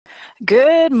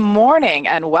Good morning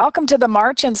and welcome to the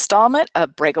March installment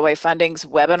of Breakaway Funding's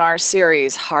webinar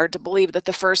series. Hard to believe that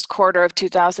the first quarter of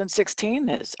 2016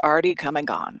 is already come and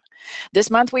gone.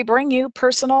 This month we bring you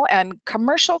personal and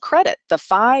commercial credit, the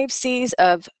 5 C's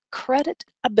of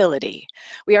creditability.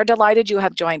 We are delighted you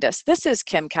have joined us. This is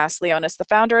Kim Castiglionis, the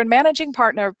founder and managing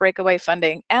partner of Breakaway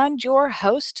Funding and your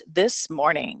host this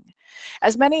morning.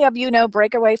 As many of you know,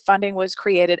 Breakaway Funding was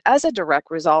created as a direct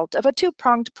result of a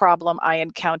two-pronged problem I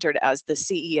encountered as the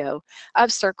CEO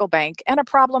of Circle Bank and a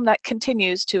problem that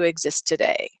continues to exist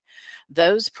today.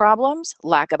 Those problems: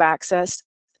 lack of access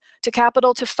to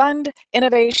capital to fund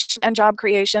innovation and job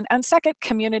creation, and second,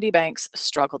 community banks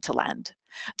struggle to lend.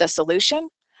 The solution?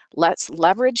 Let's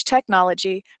leverage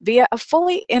technology via a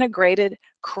fully integrated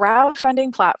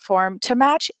crowdfunding platform to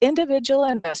match individual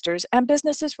investors and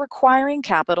businesses requiring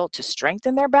capital to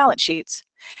strengthen their balance sheets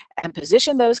and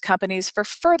position those companies for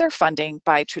further funding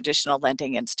by traditional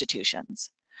lending institutions.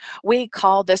 We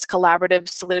call this collaborative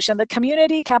solution the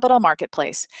Community Capital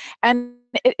Marketplace, and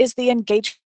it is the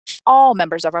engagement of all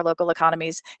members of our local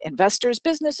economies: investors,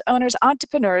 business owners,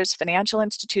 entrepreneurs, financial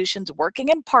institutions working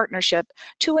in partnership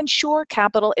to ensure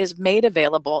capital is made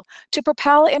available to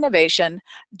propel innovation,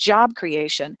 job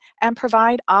creation, and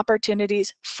provide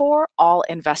opportunities for all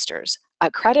investors,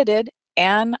 accredited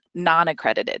and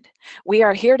non-accredited. We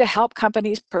are here to help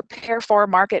companies prepare for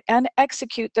market and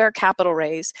execute their capital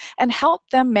raise and help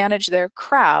them manage their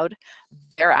crowd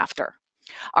thereafter.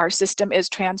 Our system is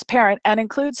transparent and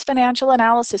includes financial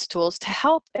analysis tools to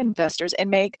help investors and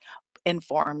make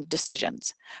informed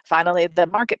decisions. Finally, the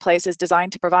marketplace is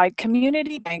designed to provide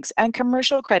community banks and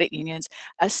commercial credit unions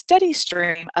a steady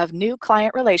stream of new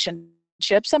client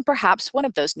relationships, and perhaps one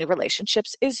of those new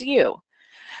relationships is you.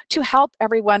 To help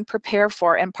everyone prepare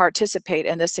for and participate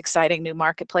in this exciting new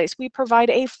marketplace, we provide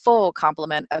a full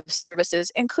complement of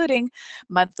services, including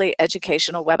monthly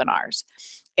educational webinars.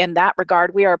 In that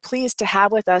regard, we are pleased to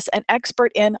have with us an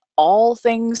expert in all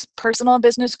things personal and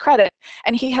business credit,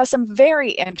 and he has some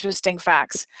very interesting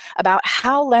facts about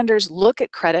how lenders look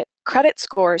at credit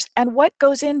scores, and what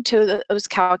goes into those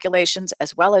calculations,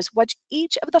 as well as what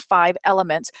each of the 5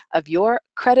 elements of your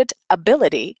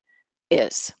creditability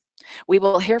is. We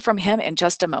will hear from him in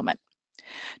just a moment.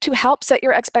 To help set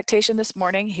your expectation this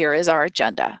morning, here is our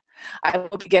agenda. I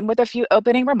will begin with a few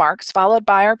opening remarks, followed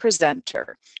by our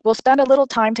presenter. We'll spend a little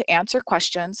time to answer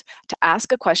questions. To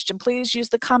ask a question, please use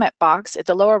the comment box at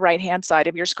the lower right-hand side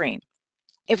of your screen.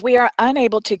 If we are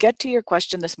unable to get to your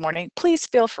question this morning, please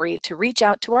feel free to reach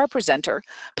out to our presenter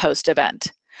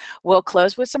post-event. We'll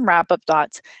close with some wrap-up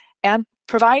thoughts and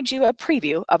provide you a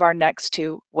preview of our next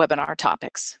 2 webinar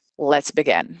topics. Let's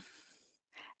begin.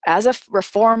 As a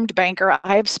reformed banker,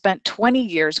 I have spent 20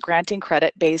 years granting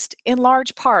credit based in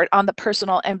large part on the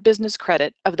personal and business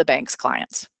credit of the bank's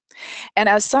clients. And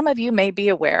as some of you may be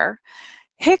aware,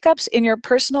 hiccups in your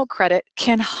personal credit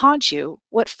can haunt you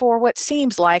for what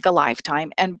seems like a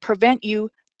lifetime and prevent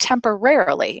you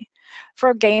temporarily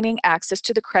from gaining access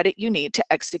to the credit you need to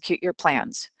execute your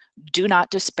plans. Do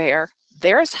not despair.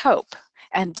 There's hope.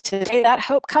 And today that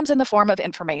hope comes in the form of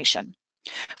information.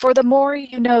 For the more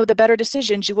you know, the better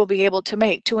decisions you will be able to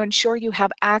make to ensure you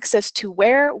have access to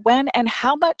where, when, and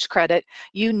how much credit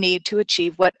you need to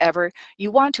achieve whatever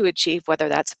you want to achieve, whether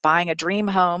that's buying a dream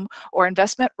home or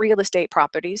investment real estate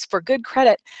properties. For good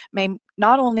credit may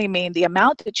not only mean the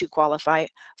amount that you qualify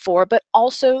for, but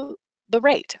also the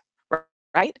rate,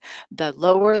 right? The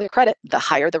lower the credit, the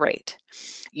higher the rate.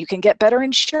 You can get better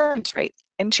insurance rates.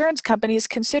 Insurance companies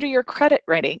consider your credit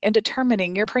rating in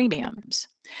determining your premiums.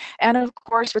 And of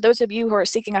course, for those of you who are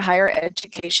seeking a higher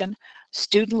education,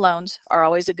 student loans are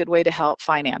always a good way to help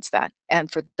finance that.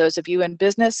 And for those of you in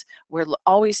business, we're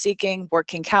always seeking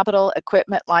working capital,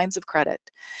 equipment, lines of credit.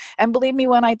 And believe me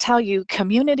when I tell you,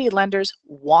 community lenders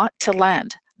want to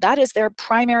lend. That is their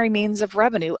primary means of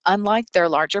revenue, unlike their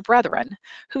larger brethren,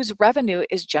 whose revenue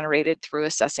is generated through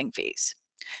assessing fees.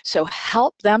 So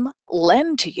help them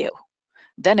lend to you.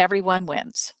 Then everyone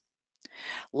wins.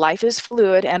 Life is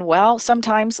fluid, and well,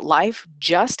 sometimes life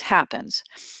just happens.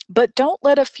 But don't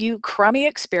let a few crummy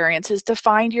experiences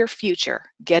define your future.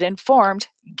 Get informed,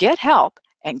 get help,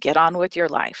 and get on with your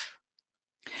life.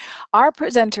 Our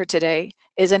presenter today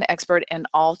is an expert in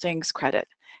all things credit.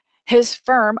 His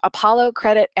firm, Apollo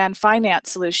Credit and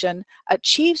Finance Solution,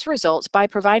 achieves results by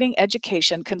providing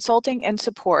education, consulting, and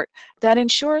support that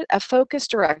ensure a focused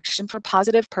direction for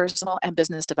positive personal and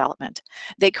business development.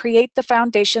 They create the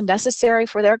foundation necessary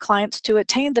for their clients to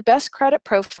attain the best credit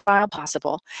profile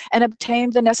possible and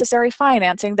obtain the necessary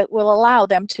financing that will allow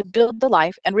them to build the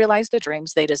life and realize the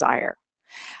dreams they desire.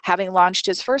 Having launched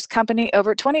his first company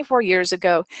over 24 years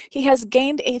ago, he has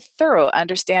gained a thorough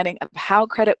understanding of how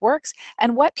credit works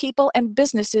and what people and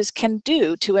businesses can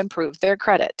do to improve their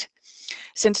credit.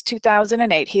 Since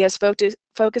 2008, he has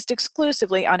focused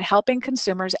exclusively on helping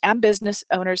consumers and business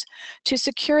owners to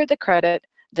secure the credit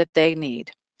that they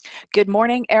need. Good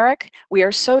morning, Erik. We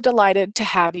are so delighted to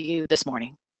have you this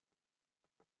morning.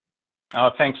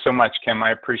 Oh, thanks so much, Kim.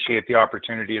 I appreciate the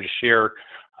opportunity to share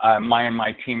my and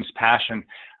my team's passion.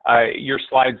 Your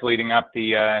slides leading up,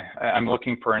 I'm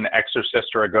looking for an exorcist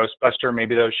or a ghostbuster.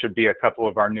 Maybe those should be a couple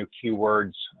of our new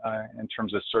keywords in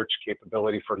terms of search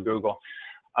capability for Google.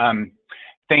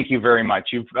 Thank you very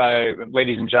much.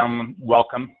 Ladies and gentlemen,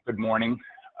 welcome. Good morning.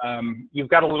 You've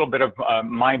got a little bit of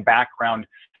my background.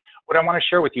 What I want to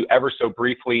share with you ever so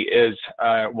briefly is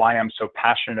why I'm so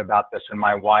passionate about this and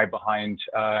my why behind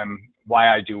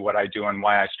why I do what I do and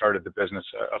why I started the business,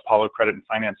 Apollo Credit and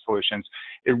Finance Solutions.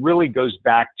 It really goes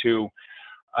back to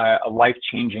a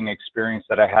life-changing experience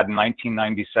that I had in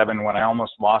 1997 when I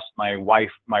almost lost my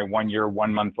wife, my 1-year,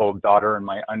 1-month-old daughter, and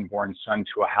my unborn son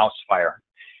to a house fire.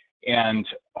 And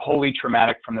wholly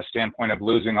traumatic from the standpoint of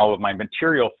losing all of my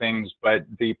material things, but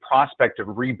the prospect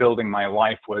of rebuilding my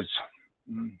life was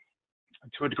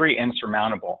to a degree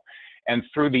insurmountable. And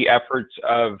through the efforts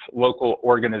of local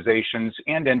organizations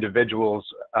and individuals,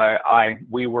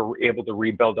 we were able to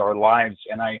rebuild our lives.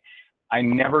 And I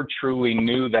never truly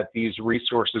knew that these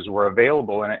resources were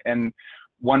available. And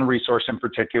one resource in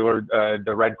particular,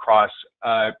 the Red Cross,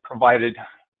 provided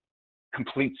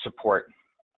complete support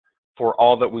for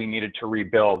all that we needed to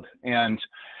rebuild. And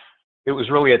it was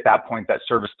really at that point that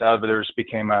service to others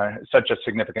became such a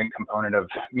significant component of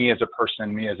me as a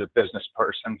person, me as a business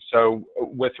person. So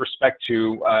with respect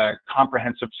to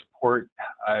comprehensive support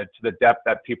to the depth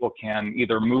that people can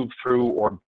either move through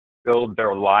or build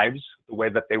their lives the way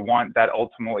that they want, that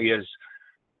ultimately is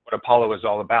what Apollo is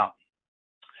all about.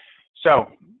 So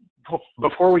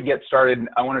before we get started,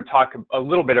 I want to talk a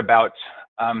little bit about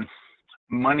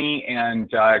money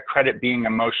and credit being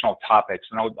emotional topics.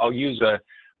 And I'll use a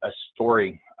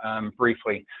story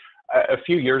briefly. A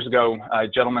few years ago, a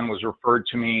gentleman was referred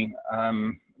to me,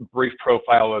 brief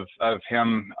profile of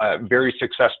him, a very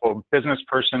successful business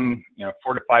person, $4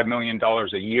 to $5 million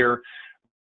a year,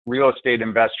 real estate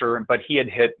investor, but he had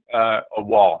hit a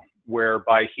wall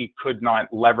whereby he could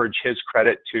not leverage his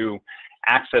credit to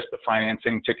access the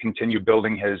financing to continue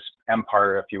building his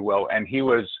empire, if you will. And he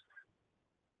was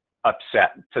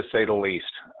upset, to say the least.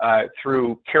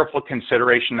 Through careful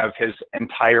consideration of his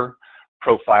entire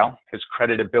profile, his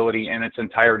creditability in its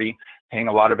entirety, paying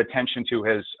a lot of attention to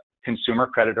his consumer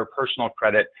credit or personal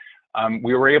credit,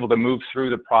 we were able to move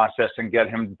through the process and get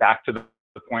him back to the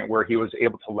point where he was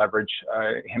able to leverage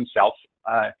himself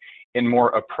in more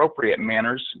appropriate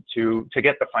manners to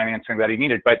get the financing that he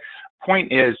needed. But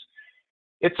point is,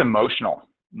 it's emotional.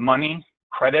 Money,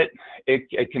 credit,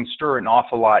 it can stir an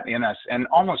awful lot in us, and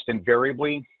almost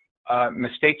invariably,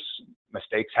 mistakes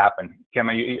happen. Kim,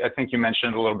 I think you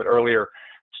mentioned a little bit earlier,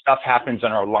 stuff happens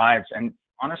in our lives, and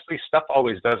honestly, stuff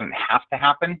always doesn't have to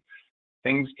happen.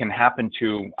 Things can happen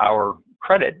to our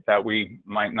credit that we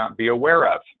might not be aware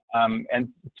of. And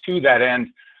to that end,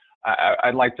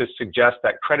 I'd like to suggest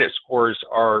that credit scores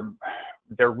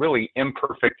they're really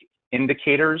imperfect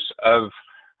indicators of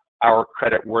our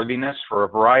credit worthiness for a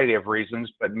variety of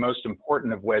reasons, but most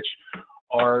important of which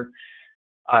are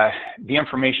the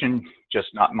information just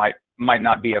might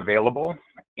not be available,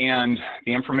 and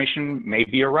the information may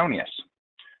be erroneous.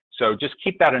 So just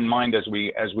keep that in mind as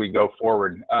we go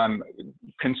forward.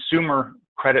 Consumer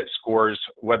credit scores,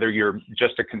 whether you're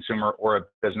just a consumer or a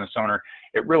business owner,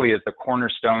 it really is the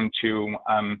cornerstone to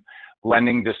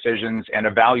lending decisions and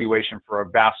evaluation for a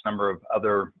vast number of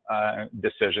other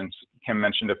decisions. Kim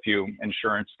mentioned a few,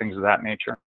 insurance, things of that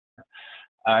nature.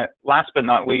 Last but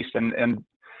not least, and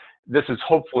this is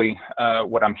hopefully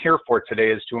what I'm here for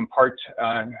today, is to impart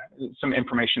some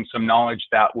information, some knowledge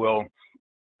that will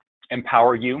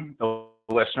empower you, the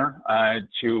listener,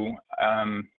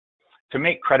 to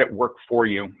make credit work for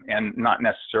you and not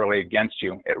necessarily against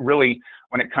you. It really,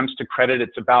 when it comes to credit,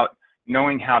 it's about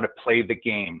knowing how to play the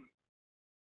game.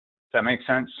 Does that make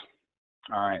sense?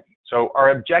 All right. So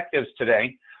our objectives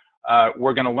today,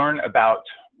 we're going to learn about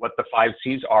what the 5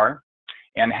 C's are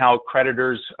and how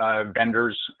creditors,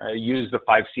 vendors use the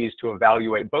 5 C's to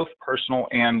evaluate both personal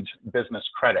and business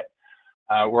credit.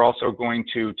 We're also going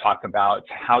to talk about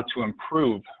how to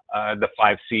improve the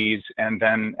 5 C's, and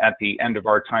then at the end of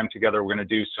our time together, we're going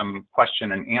to do some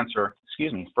question and answer,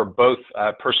 for both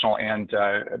personal and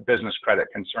business credit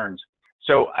concerns.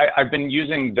 So I've been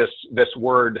using this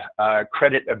word,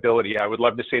 creditability. I would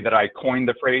love to say that I coined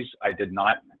the phrase. I did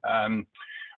not.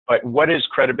 But what is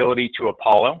credibility to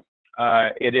Apollo?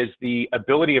 It is the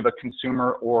ability of a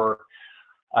consumer or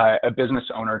a business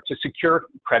owner to secure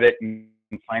credit and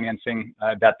financing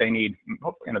that they need,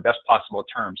 hopefully in the best possible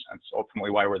terms. That's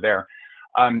ultimately why we're there.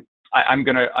 I'm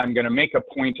gonna make a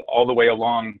point all the way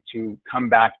along to come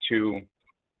back to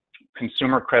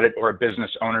consumer credit or a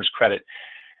business owner's credit.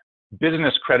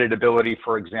 Business creditability,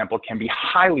 for example, can be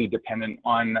highly dependent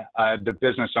on the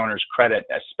business owner's credit,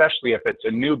 especially if it's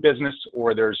a new business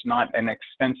or there's not an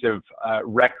extensive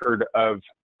record of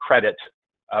credit,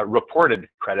 reported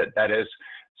credit, that is,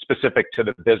 specific to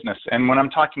the business. And when I'm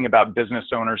talking about business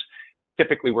owners,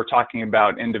 typically we're talking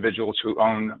about individuals who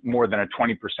own more than a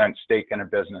 20% stake in a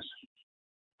business.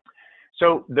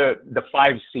 So the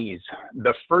 5 C's,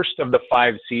 the first of the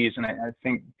 5 C's, and I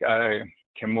think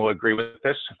Kim will agree with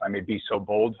this, if I may be so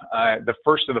bold. The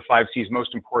first of the 5 C's,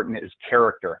 most important, is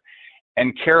character.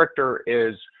 And character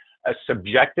is a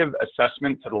subjective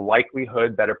assessment to the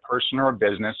likelihood that a person or a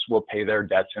business will pay their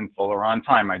debts in full or on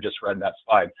time. I just read that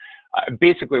slide.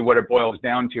 Basically, what it boils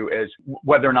down to is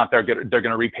whether or not they're going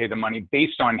to repay the money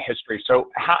based on history. So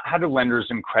how do lenders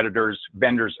and creditors,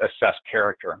 vendors assess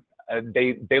character?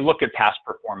 They look at past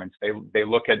performance. They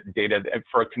look at data.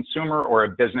 For a consumer or a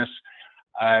business,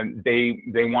 they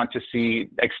want to see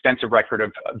extensive record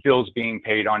of bills being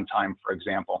paid on time, for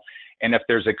example. And if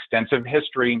there's extensive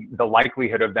history, the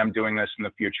likelihood of them doing this in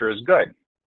the future is good.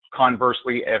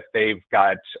 Conversely, if they've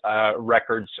got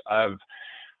records of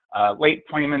late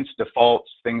payments, defaults,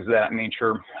 things of that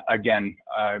nature, again,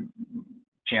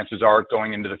 chances are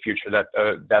going into the future that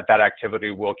that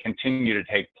activity will continue to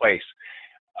take place.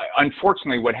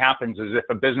 Unfortunately, what happens is if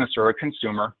a business or a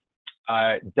consumer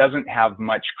doesn't have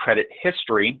much credit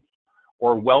history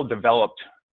or well-developed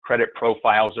credit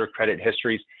profiles or credit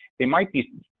histories, they might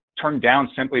be turned down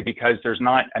simply because there's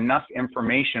not enough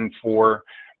information for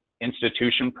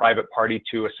institution, private party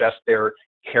to assess their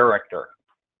character.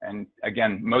 And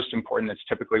again, most important, that's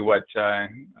typically what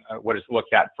is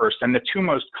looked at first. And the 2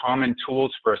 most common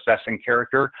tools for assessing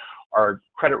character are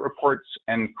credit reports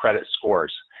and credit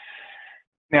scores.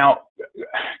 Now,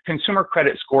 consumer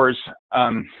credit scores,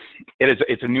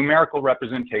 it's a numerical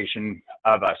representation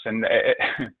of us, and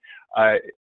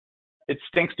it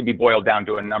stinks to be boiled down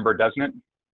to a number, doesn't it?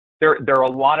 There are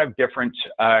a lot of different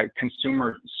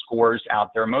consumer scores out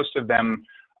there. Most of them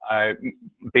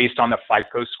based on the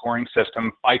FICO scoring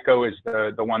system. FICO is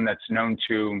the one that's known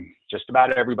to just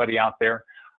about everybody out there.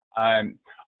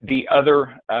 The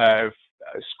other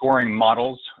scoring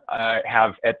models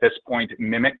have at this point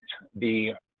mimicked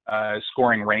the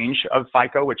scoring range of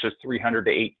FICO, which is 300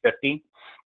 to 850.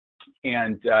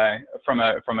 And from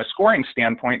a scoring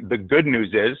standpoint, the good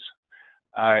news is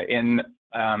in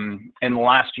the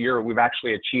last year, we've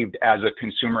actually achieved as a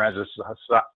consumer, as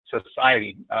a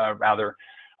society, rather,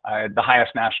 the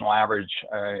highest national average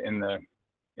in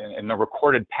the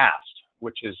recorded past,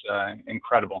 which is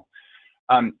incredible.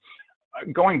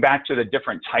 Going back to the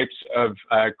different types of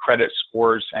credit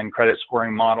scores and credit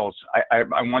scoring models, I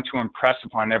want to impress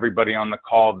upon everybody on the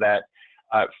call that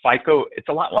FICO, it's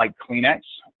a lot like Kleenex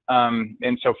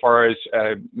insofar as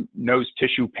nose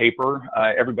tissue paper.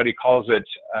 Everybody calls it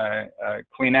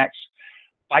Kleenex.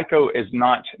 FICO is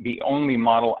not the only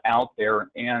model out there,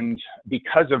 and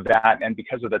because of that, and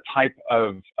because of the type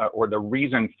of or the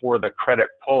reason for the credit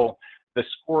pull, the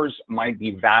scores might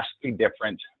be vastly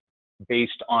different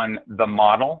based on the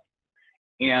model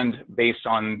and based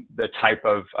on the type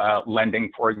of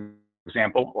lending, for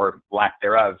example, or lack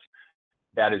thereof,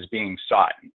 that is being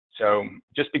sought. So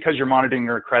just because you're monitoring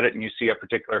your credit and you see a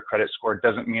particular credit score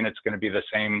doesn't mean it's going to be the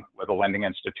same with a lending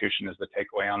institution, is the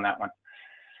takeaway on that one.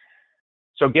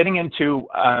 So getting into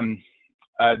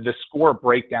the score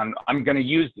breakdown, I'm going to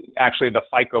use actually the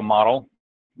FICO model.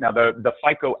 Now the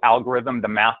FICO algorithm, the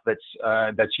math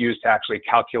that's used to actually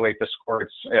calculate the score,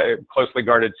 it's a closely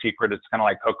guarded secret. It's kind of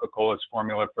like Coca-Cola's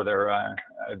formula for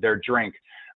their drink.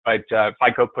 But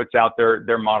FICO puts out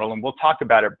their model, and we'll talk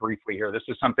about it briefly here. This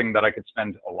is something that I could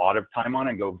spend a lot of time on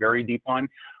and go very deep on.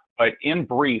 But in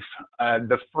brief,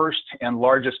 the first and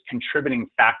largest contributing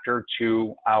factor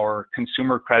to our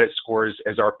consumer credit scores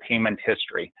is our payment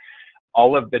history.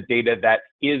 All of the data that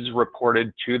is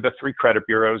reported to the 3 credit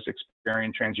bureaus,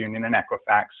 Experian, TransUnion, and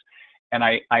Equifax, and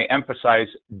I emphasize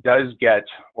does get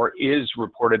or is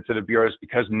reported to the bureaus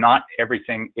because not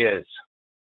everything is.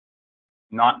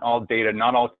 Not all data,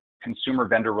 not all consumer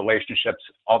vendor relationships,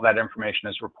 all that information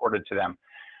is reported to them.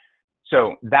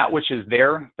 So that which is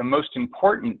there, the most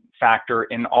important factor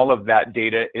in all of that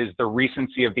data is the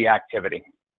recency of the activity.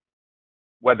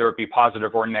 whether it be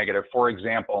positive or negative. For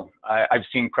example, I've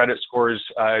seen credit scores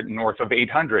north of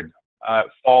 800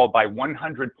 fall by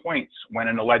 100 points when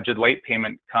an alleged late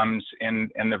payment comes in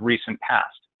the recent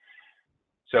past.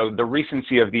 So the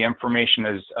recency of the information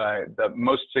is the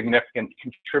most significant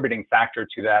contributing factor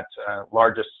to that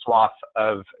largest swath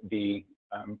of the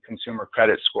consumer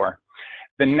credit score.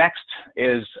 The next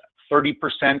is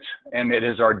 30%, and it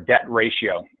is our debt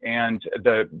ratio. And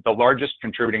the largest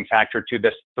contributing factor to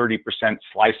this 30%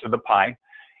 slice of the pie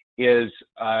is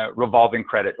revolving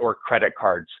credit or credit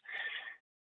cards.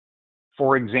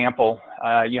 For example,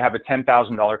 you have a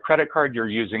 $10,000 credit card, you're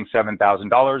using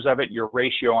 $7,000 of it, your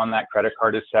ratio on that credit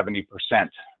card is 70%.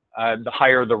 The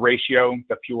higher the ratio,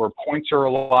 the fewer points are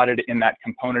allotted in that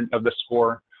component of the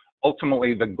score.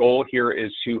 Ultimately, the goal here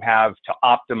is to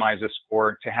optimize a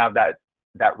score to have that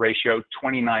ratio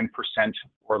 29%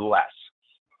 or less.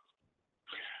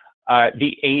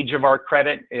 The age of our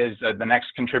credit is the next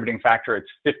contributing factor.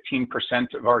 It's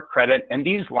 15% of our credit. And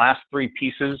these last three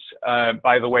pieces,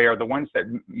 by the way, are the ones that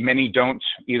many don't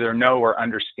either know or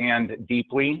understand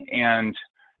deeply, and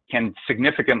can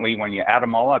significantly, when you add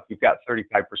them all up, you've got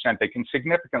 35%. They can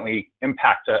significantly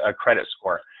impact a credit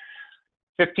score.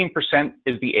 15%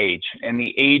 is the age, and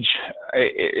the age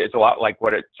is a lot like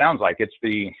what it sounds like. It's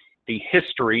the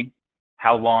history,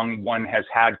 how long one has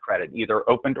had credit, either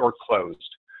opened or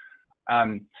closed.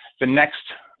 The next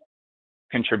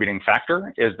contributing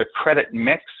factor is the credit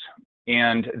mix,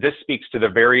 and this speaks to the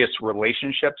various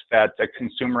relationships that a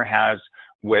consumer has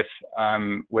with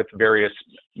various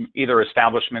either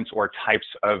establishments or types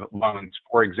of loans.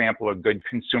 For example, a good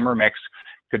consumer mix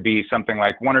could be something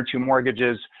like 1 or 2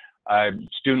 mortgages,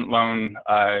 student loan,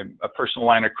 a personal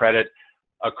line of credit,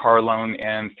 a car loan,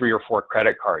 and 3 or 4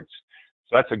 credit cards.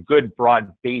 So that's a good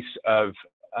broad base of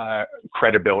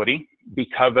credibility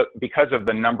because of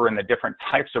the number and the different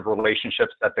types of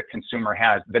relationships that the consumer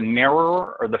has. The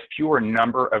narrower or the fewer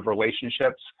number of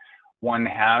relationships one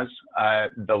has,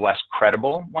 the less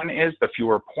credible one is, the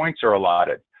fewer points are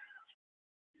allotted.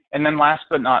 And then last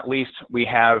but not least, we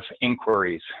have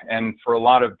inquiries. And for a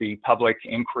lot of the public,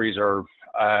 inquiries are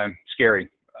scary.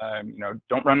 You know,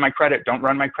 don't run my credit, don't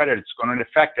run my credit, it's going to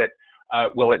affect it.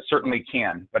 Well, it certainly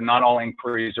can, but not all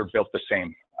inquiries are built the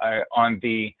same. On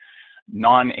the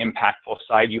non-impactful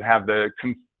side, you have the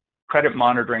credit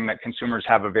monitoring that consumers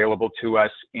have available to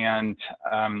us, and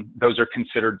those are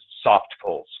considered soft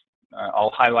pulls.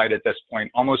 I'll highlight at this point,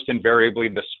 almost invariably,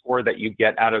 the score that you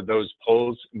get out of those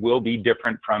pulls will be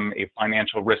different from a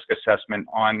financial risk assessment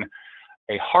on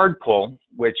a hard pull,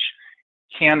 which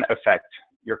can affect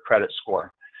your credit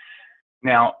score.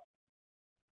 Now,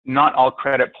 not all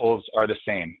credit pulls are the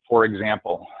same. For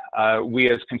example,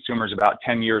 we as consumers about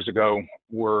 10 years ago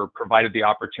were provided the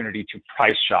opportunity to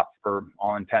price shop for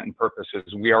all intent and purposes.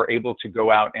 We are able to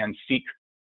go out and seek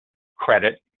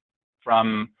credit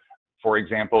from, for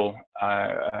example,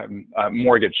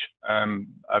 mortgage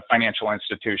financial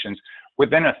institutions.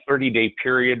 Within a 30-day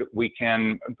period, we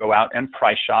can go out and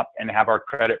price shop and have our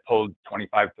credit pulled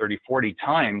 25, 30, 40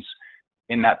 times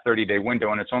in that 30-day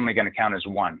window, and it's only going to count as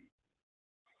one.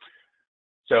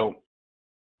 So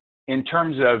in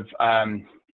terms of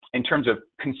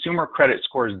consumer credit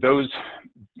scores,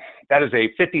 that is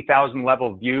a 50,000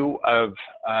 level view of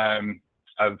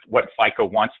what FICO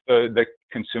wants the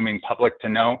consuming public to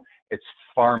know. It's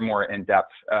far more in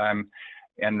depth.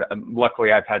 And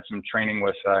luckily, I've had some training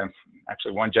with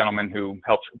actually one gentleman who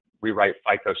helped rewrite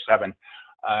FICO 7.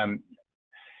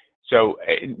 So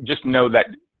just know that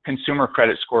consumer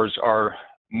credit scores are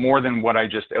more than what I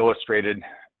just illustrated,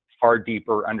 far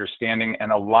deeper understanding,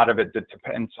 and a lot of it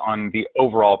depends on the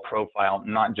overall profile,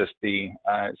 not just the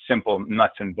simple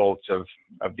nuts and bolts of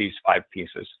these 5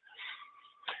 pieces.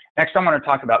 Next, I want to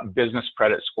talk about business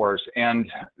credit scores,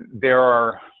 and there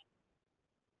are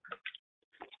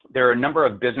a number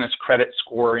of business credit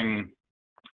scoring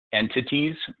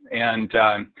entities, and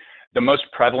the most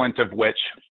prevalent of which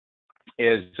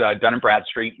is Dun &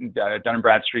 Bradstreet. Dun &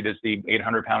 Bradstreet is the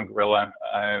 800-pound gorilla,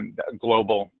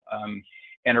 global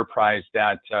enterprise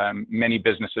that many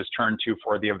businesses turn to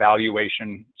for the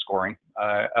evaluation scoring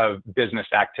of business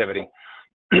activity.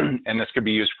 And this could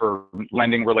be used for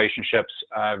lending relationships,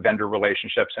 vendor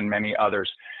relationships, and many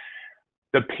others.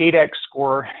 The PAYDEX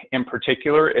score in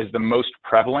particular is the most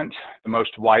prevalent, the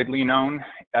most widely known,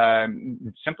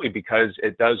 simply because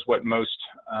it does what most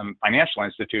financial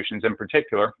institutions in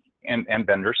particular, and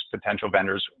vendors, potential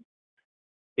vendors,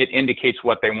 it indicates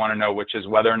what they want to know, which is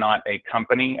whether or not a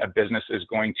company, a business, is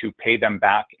going to pay them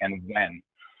back and when.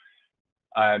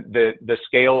 The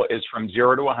scale is from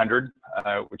 0 to 100,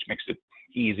 which makes it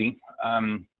easy.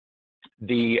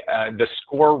 The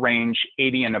score range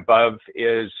 80 and above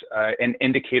is an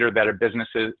indicator that a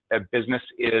business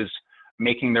is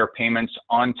making their payments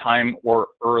on time or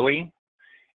early.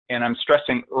 And I'm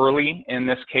stressing early in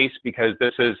this case because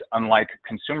this is unlike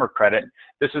consumer credit.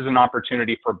 This is an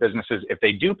opportunity for businesses, if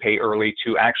they do pay early,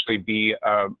 to actually be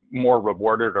more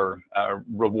rewarded or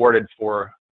rewarded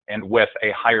for and with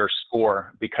a higher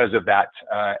score because of that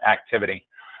activity.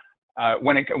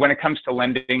 When it comes to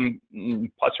lending,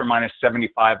 plus or minus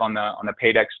 75 on the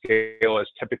paydex scale is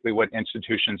typically what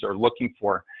institutions are looking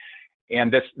for.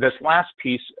 And this last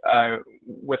piece,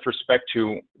 with respect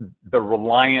to the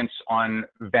reliance on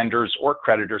vendors or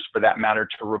creditors, for that matter,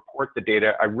 to report the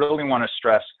data, I really want to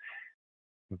stress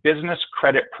business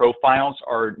credit profiles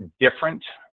are different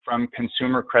from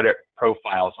consumer credit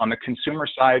profiles. On the consumer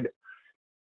side,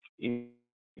 you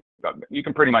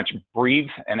can pretty much breathe,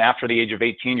 and after the age of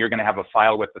 18, you're going to have a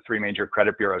file with the 3 major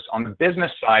credit bureaus. On the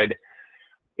business side,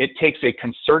 it takes a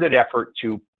concerted effort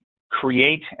to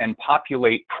create and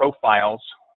populate profiles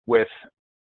with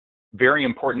very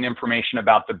important information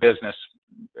about the business,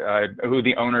 who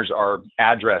the owners are,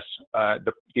 address,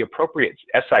 the appropriate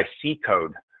SIC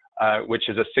code, which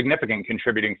is a significant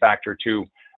contributing factor to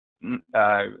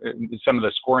some of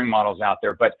the scoring models out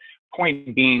there. But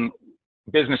point being,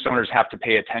 business owners have to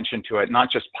pay attention to it, not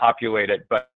just populate it,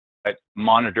 but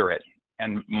monitor it,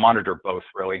 and monitor both,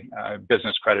 really,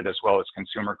 business credit as well as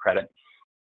consumer credit.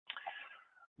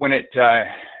 When the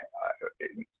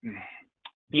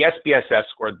SBSS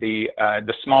score,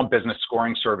 the Small Business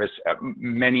Scoring Service,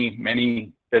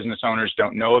 many business owners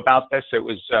don't know about this. It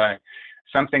was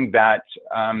something that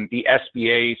the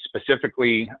SBA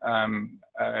specifically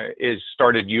is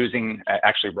started using,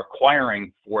 actually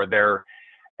requiring for their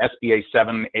SBA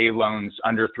 7A loans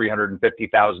under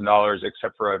 $350,000,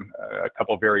 except for a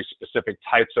couple very specific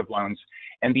types of loans.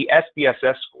 And the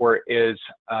SBSS score is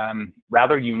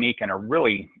rather unique and a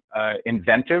really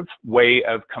inventive way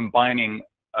of combining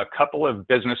a couple of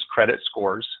business credit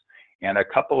scores and a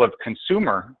couple of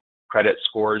consumer credit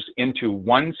scores into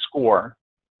one score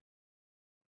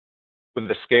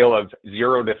with a scale of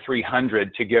 0 to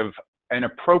 300 to give an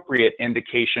appropriate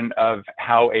indication of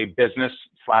how a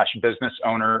business/business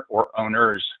owner or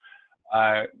owners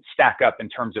stack up in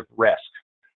terms of risk.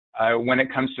 When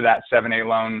it comes to that 7A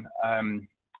loan,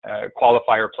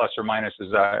 qualifier plus or minus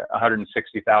is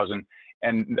 160,000,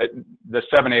 and the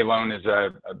 7A loan is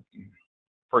a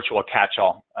virtual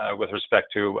catch-all with respect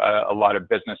to a lot of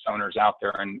business owners out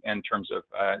there in terms of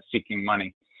seeking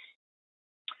money.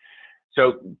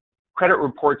 So credit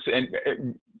reports,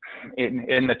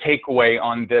 in the takeaway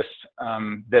on this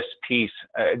this piece,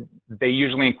 they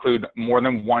usually include more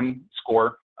than one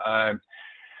score,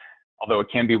 although it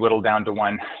can be whittled down to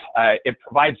one. It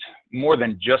provides more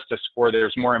than just a score.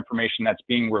 There's more information that's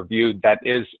being reviewed that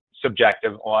is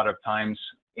subjective a lot of times.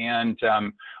 And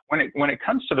when it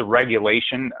comes to the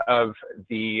regulation of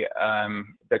the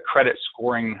credit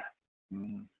scoring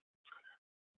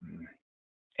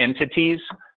entities,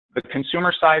 the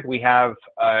consumer side, we have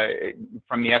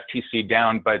from the FTC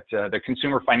down, but the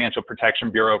Consumer Financial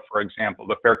Protection Bureau, for example,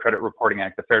 the Fair Credit Reporting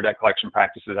Act, the Fair Debt Collection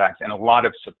Practices Act, and a lot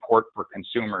of support for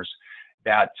consumers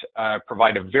that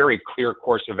provide a very clear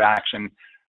course of action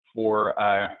for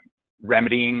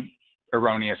remedying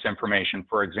erroneous information,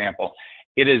 for example.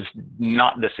 It is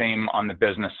not the same on the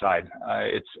business side.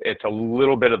 It's a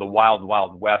little bit of the wild,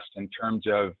 wild west in terms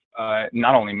of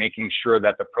not only making sure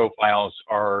that the profiles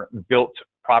are built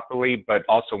properly, but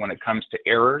also when it comes to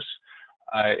errors,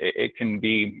 it can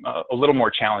be a little more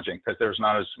challenging because there's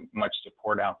not as much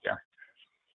support out there.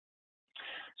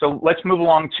 So let's move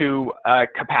along to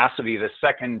capacity, the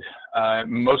second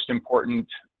most important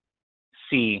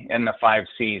C in the 5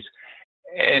 Cs.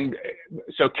 And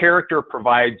so character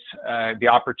provides the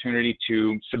opportunity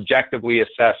to subjectively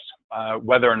assess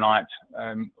whether or not,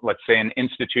 let's say, an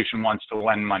institution wants to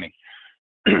lend money.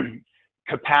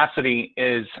 Capacity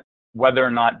is whether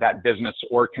or not that business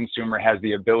or consumer has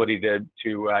the ability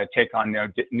to take on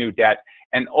new debt.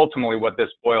 And ultimately what this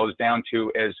boils down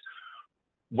to is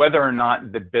whether or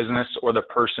not the business or the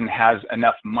person has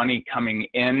enough money coming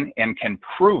in and can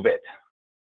prove it.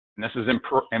 And this is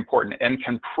important, and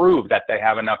can prove that they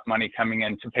have enough money coming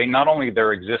in to pay not only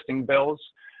their existing bills,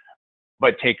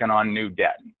 but taking on new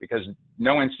debt. Because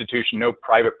no institution, no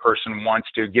private person wants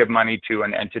to give money to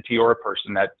an entity or a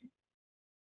person that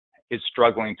is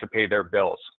struggling to pay their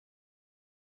bills.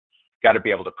 Got to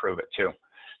be able to prove it too.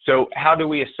 So how do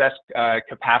we assess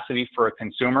capacity for a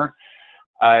consumer?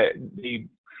 The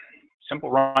simple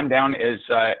rundown is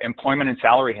employment and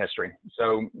salary history.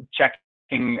 So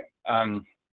checking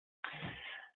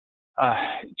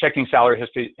checking salary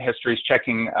histories,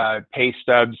 checking pay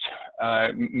stubs,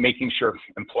 making sure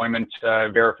employment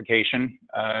verification,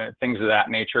 things of that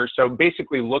nature. So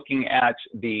basically looking at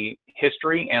the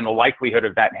history and the likelihood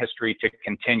of that history to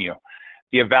continue.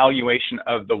 The evaluation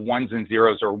of the ones and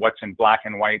zeros, or what's in black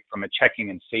and white from a checking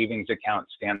and savings account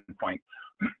standpoint,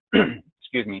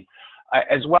 excuse me,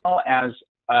 as well as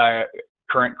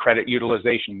current credit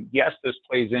utilization. Yes, this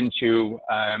plays into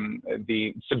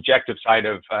the subjective side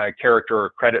of character or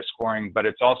credit scoring, but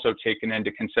it's also taken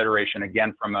into consideration,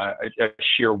 again, from a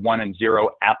sheer 1 and 0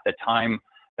 at the time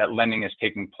that lending is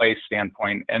taking place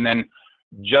standpoint. And then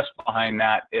just behind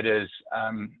that, it is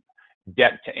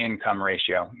debt to income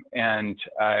ratio. And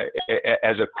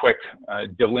as a quick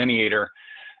delineator,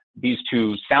 these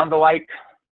two sound alike: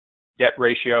 debt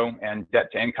ratio and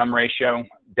debt to income ratio.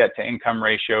 Debt to income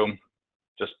ratio,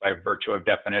 just by virtue of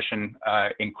definition,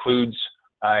 includes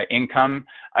income.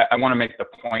 I want to make the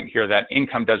point here that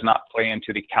income does not play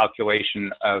into the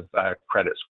calculation of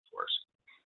credit scores.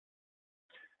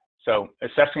 So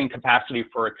assessing capacity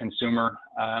for a consumer,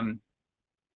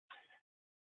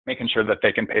 making sure that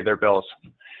they can pay their bills.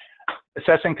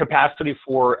 Assessing capacity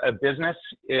for a business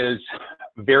is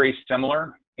very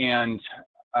similar, and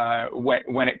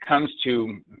when it comes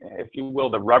to, if you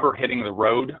will, the rubber hitting the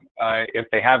road, if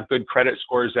they have good credit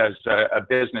scores as a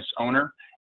business owner,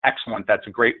 excellent, that's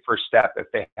a great first step. If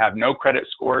they have no credit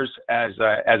scores as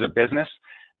a business,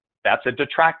 that's a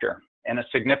detractor, and a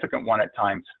significant one at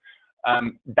times.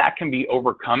 That can be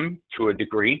overcome to a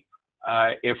degree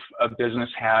if a business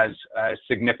has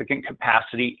significant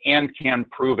capacity and can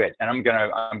prove it. And I'm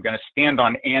gonna stand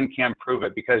on "and can prove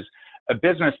it," because a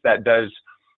business that does,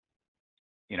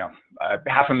 you know,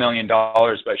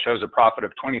 $500,000 but shows a profit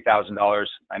of $20,000,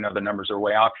 I know the numbers are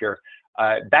way off here,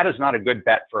 that is not a good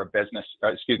bet for a business,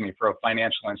 for a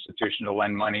financial institution to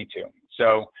lend money to.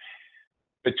 So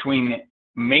between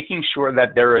making sure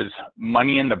that there is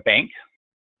money in the bank,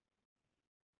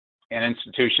 and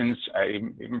institutions,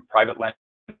 even private lenders,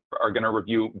 are going to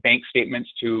review bank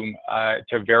statements to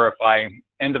verify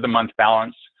end of the month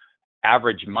balance,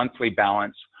 average monthly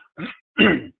balance,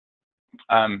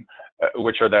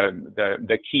 which are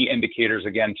the key indicators,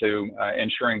 again, to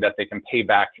ensuring that they can pay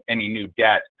back any new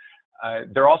debt.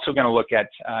 They're also going to look at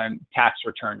tax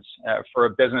returns. For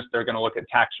a business, they're going to look at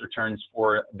tax returns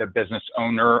for the business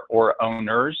owner or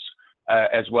owners,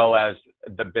 as well as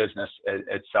the business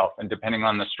itself. And depending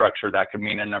on the structure, that could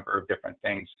mean a number of different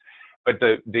things. But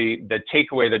the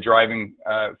takeaway, the driving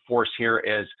force here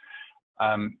is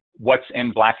what's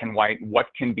in black and white, what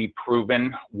can be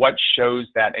proven, what shows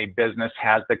that a business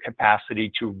has the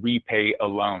capacity to repay a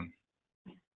loan.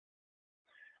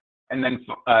 And then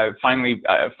finally,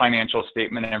 financial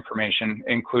statement information,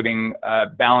 including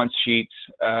balance sheets,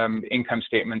 income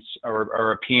statements,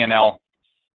 or a P&L,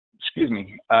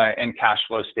 and cash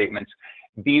flow statements.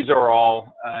 These are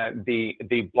all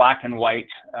the black and white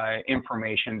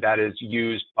information that is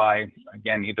used by,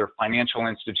 again, either financial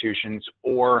institutions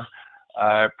or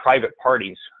private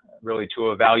parties, really,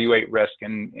 to evaluate risk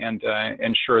and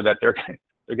ensure that they're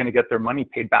going to get their money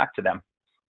paid back to them.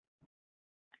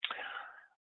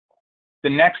 The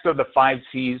next of the 5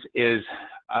 C's is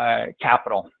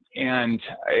capital, and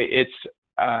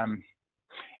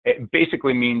it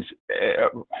basically means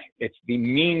it's the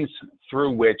means through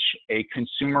which a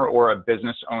consumer or a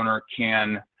business owner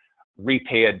can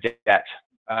repay a debt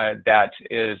that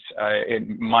is,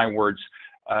 in my words,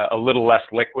 a little less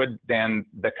liquid than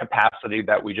the capacity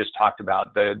that we just talked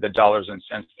about, the dollars and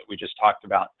cents that we just talked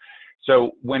about.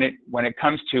 So when it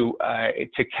comes to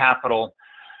capital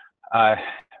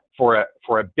for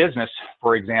a business,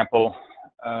 for example,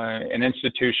 an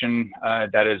institution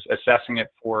that is assessing it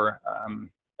for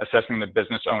assessing the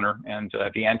business owner and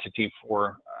the entity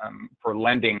for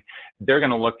lending, they're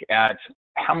going to look at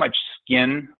how much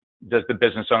skin does the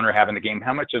business owner have in the game,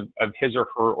 how much of his or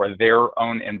her or their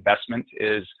own investment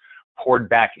is poured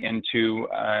back into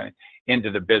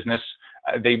the business.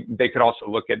 They could also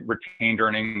look at retained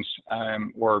earnings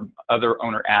or other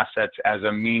owner assets as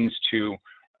a means to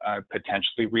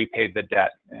potentially repay the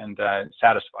debt and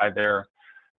satisfy their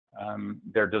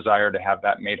desire to have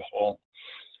that made whole.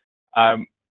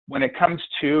 When it comes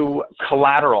to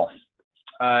collateral,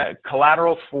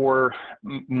 collateral for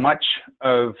much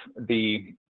of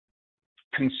the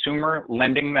consumer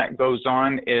lending that goes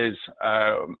on is,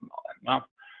 well, a lot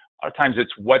of times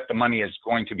it's what the money is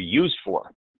going to be used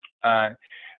for.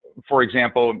 For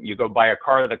example, you go buy a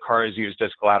car, the car is used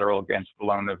as collateral against the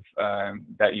loan of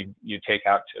that you take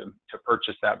out to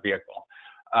purchase that vehicle.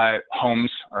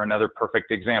 Homes are another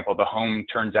perfect example. The home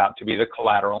turns out to be the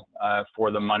collateral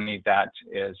for the money that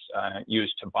is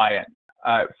used to buy it.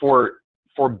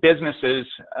 For businesses,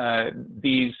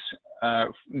 these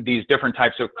different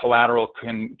types of collateral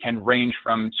can range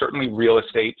from certainly real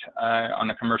estate on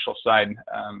the commercial side,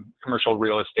 commercial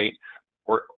real estate,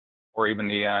 or even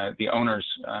the owner's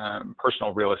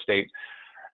personal real estate.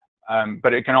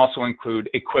 But it can also include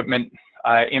equipment,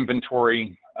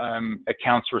 inventory,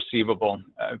 accounts receivable.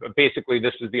 Basically,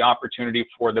 this is the opportunity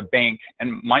for the bank,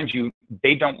 and mind you,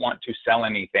 they don't want to sell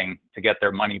anything to get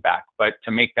their money back, but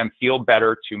to make them feel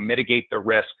better, to mitigate the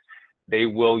risk, they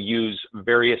will use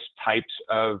various types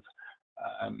of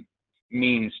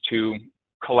means to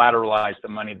collateralize the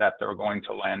money that they're going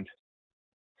to lend.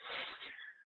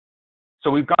 So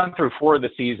we've gone through 4 of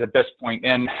the C's at this point,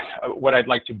 and what I'd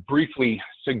like to briefly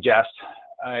suggest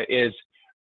is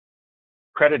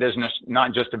credit is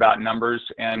not just about numbers,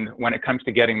 and when it comes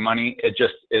to getting money, it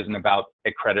just isn't about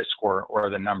a credit score or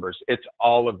the numbers. It's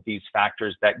all of these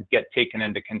factors that get taken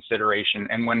into consideration,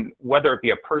 and whether it be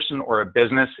a person or a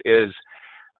business is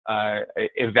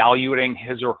evaluating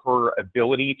his or her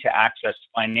ability to access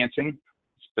financing,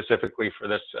 specifically for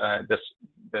this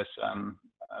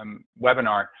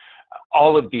webinar,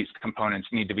 all of these components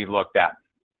need to be looked at,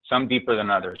 some deeper than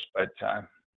others, but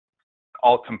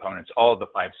all components, all of the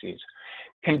 5 C's.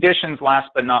 Conditions, last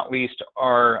but not least,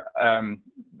 are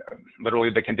literally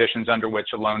the conditions under which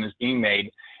a loan is being made,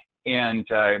 and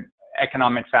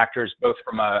economic factors, both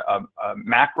from a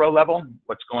macro level,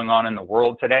 what's going on in the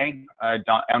world today,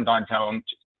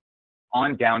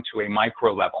 down to a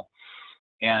micro level,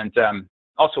 and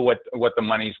also what the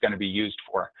money is going to be used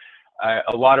for.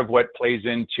 A lot of what plays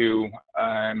into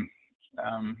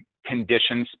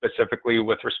conditions, specifically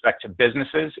with respect to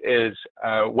businesses, is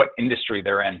what industry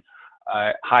they're in.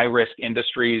 High-risk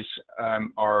industries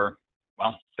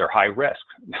well, they're high risk,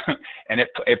 and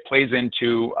it plays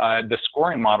into the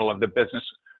scoring model of the business,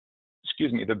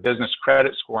 the business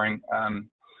credit scoring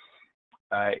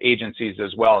agencies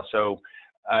as well. So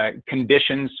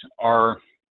conditions are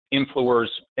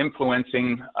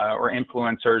influencing or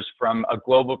influencers from a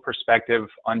global perspective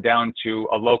on down to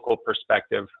a local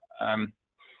perspective,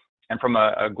 and from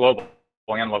a global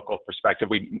and local perspective,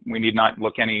 we need not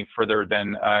look any further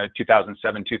than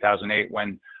 2007, 2008,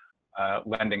 when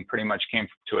lending pretty much came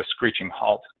to a screeching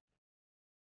halt.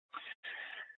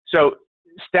 So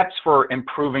steps for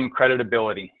improving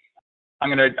creditability. I'm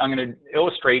gonna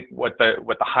illustrate what the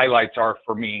highlights are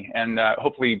for me, and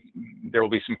hopefully there will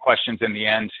be some questions in the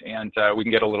end, and we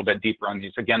can get a little bit deeper on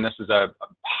these. Again, this is a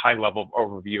high-level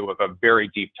overview of a very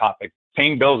deep topic.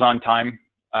 Paying bills on time,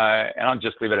 and I'll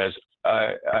just leave it as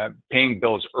paying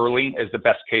bills early is the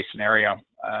best case scenario.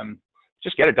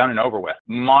 Just get it done and over with.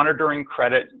 Monitoring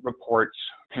credit reports,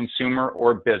 consumer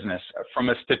or business. From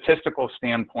a statistical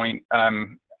standpoint,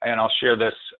 and I'll share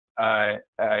this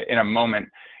in a moment,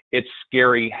 it's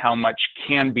scary how much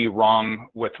can be wrong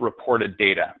with reported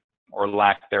data or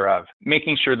lack thereof.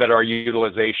 Making sure that our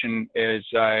utilization is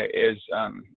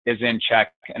in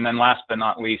check, and then last but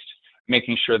not least,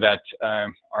 making sure that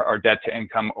our debt to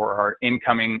income or our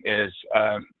incoming is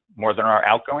more than our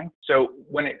outgoing. So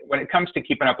when it comes to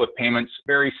keeping up with payments,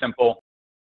 very simple.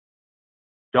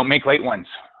 Don't make late ones,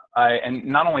 and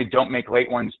not only don't make late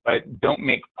ones, but don't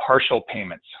make partial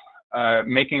payments.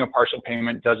 Making a partial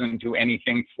payment doesn't do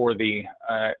anything for the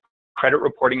credit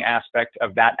reporting aspect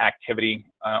of that activity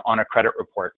on a credit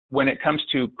report. When it comes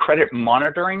to credit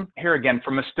monitoring, here again,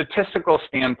 from a statistical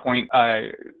standpoint,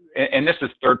 and this is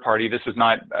third party, this is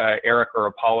not Erik or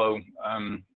Apollo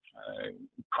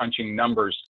crunching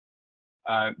numbers.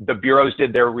 The bureaus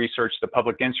did their research, the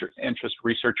Public Interest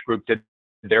Research Group did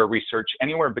their research.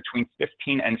 Anywhere between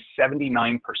 15 and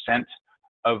 79%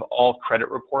 of all credit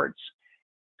reports,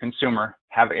 consumer,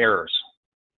 have errors.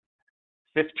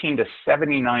 15 to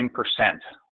 79%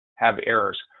 have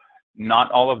errors.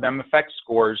 Not all of them affect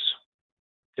scores.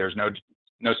 There's no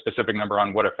specific number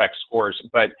on what affects scores,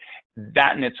 but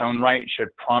that in its own right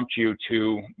should prompt you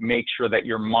to make sure that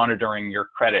you're monitoring your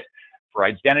credit for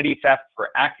identity theft, for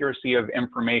accuracy of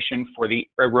information, for the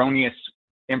erroneous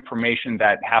information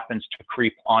that happens to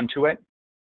creep onto it.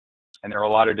 And there are a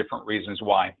lot of different reasons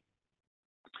why.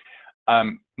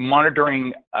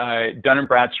 Monitoring Dun &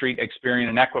 Bradstreet, Experian,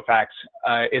 and Equifax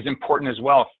is important as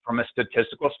well from a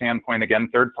statistical standpoint. Again,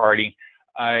 third party.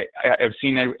 I've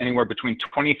seen anywhere between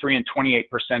 23 and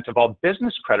 28% of all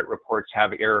business credit reports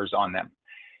have errors on them.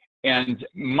 And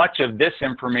much of this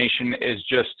information is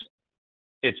just,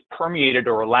 it's permeated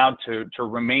or allowed to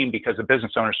remain because the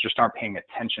business owners just aren't paying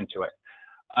attention to it.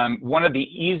 One of the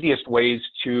easiest ways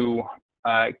to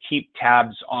keep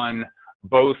tabs on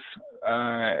both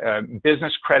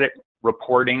business credit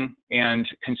reporting and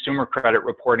consumer credit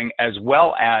reporting, as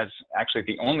well as actually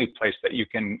the only place that you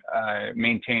can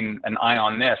maintain an eye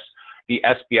on this, the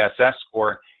SBSS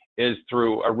score, is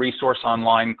through a resource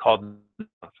online called, and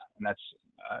that's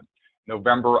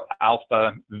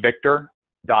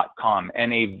NovemberAlphaVictor.com,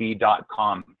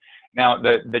 NAV.com. Now,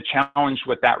 the challenge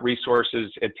with that resource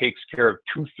is it takes care of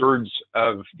 2/3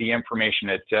 of the information.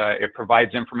 It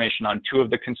provides information on 2 of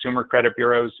the consumer credit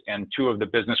bureaus and 2 of the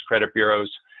business credit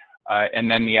bureaus, and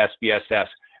then the SBSS.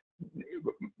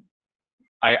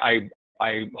 I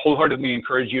wholeheartedly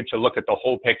encourage you to look at the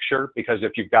whole picture, because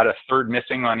if you've got a 1/3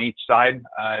 missing on each side,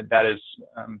 that is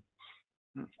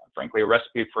frankly a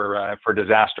recipe for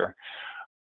disaster.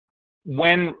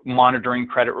 When monitoring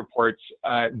credit reports,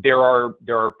 there are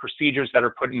procedures that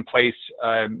are put in place.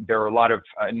 There are a lot of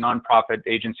nonprofit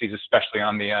agencies, especially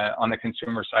on the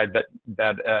consumer side,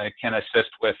 that can assist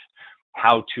with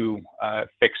how to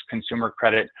fix consumer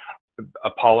credit.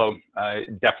 Apollo,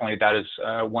 definitely that is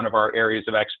one of our areas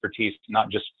of expertise, not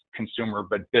just consumer,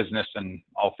 but business and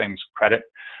all things credit.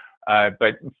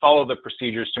 But follow the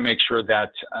procedures to make sure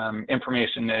that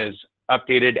information is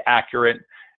updated, accurate,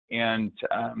 and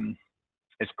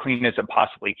as clean as it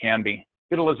possibly can be.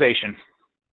 Utilization.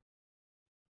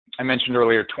 I mentioned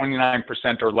earlier,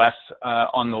 29% or less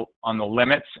on the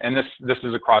limits, and this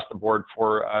is across the board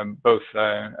for both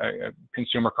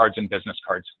consumer cards and business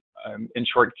cards. In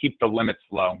short, keep the limits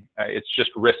low. It's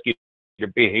just risky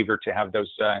behavior to have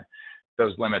those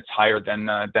limits higher than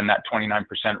that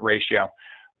 29% ratio.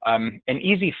 An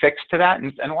easy fix to that,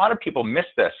 and a lot of people miss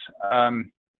this,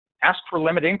 ask for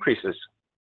limit increases.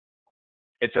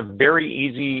 It's a very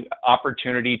easy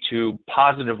opportunity to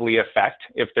positively affect,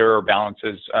 if there are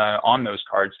balances on those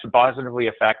cards, to positively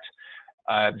affect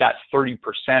that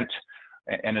 30%,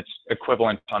 and it's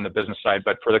equivalent on the business side,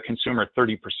 but for the consumer,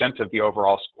 30% of the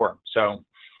overall score. So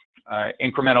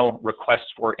incremental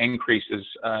requests for increases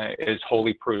is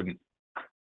wholly prudent.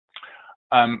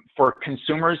 For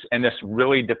consumers, and this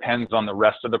really depends on the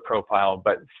rest of the profile,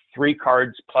 but 3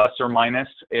 cards plus or minus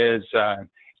is a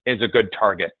good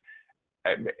target.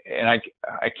 And I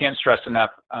can't stress enough,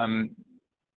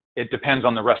 it depends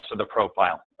on the rest of the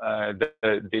profile.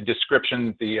 The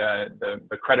description,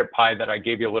 the credit pie that I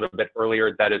gave you a little bit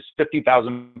earlier, that is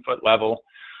 50,000 foot level.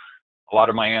 A lot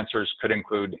of my answers could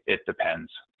include it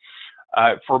depends.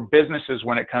 For businesses,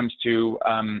 when it comes to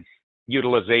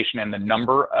utilization and the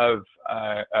number of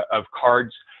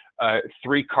cards,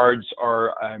 3 cards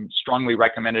are strongly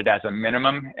recommended as a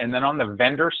minimum. And then on the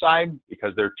vendor side,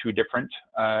 because they're 2 different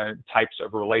types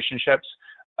of relationships,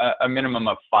 a minimum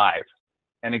of 5.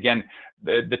 And again,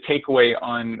 the takeaway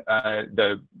on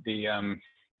the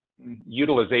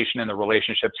utilization and the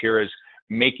relationships here is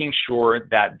making sure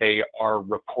that they are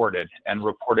reported, and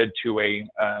reported to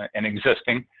an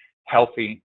existing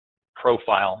healthy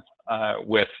profile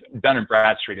with Dun &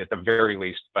 Bradstreet at the very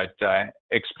least, but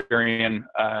Experian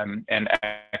and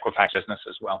Equifax business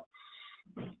as well.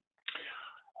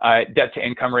 Debt to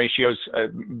income ratios,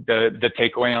 the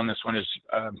takeaway on this one is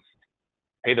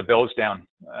pay the bills down.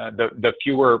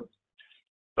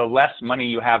 The less money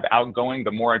you have outgoing,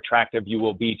 the more attractive you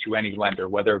will be to any lender,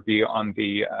 whether it be on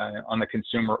the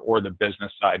consumer or the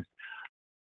business side.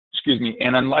 Excuse me.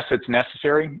 And unless it's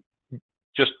necessary,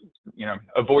 just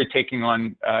avoid taking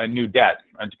on new debt.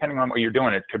 Depending on what you're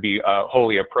doing, it could be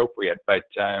wholly appropriate, but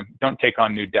don't take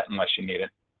on new debt unless you need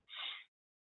it.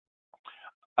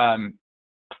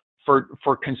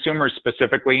 For consumers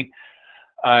specifically,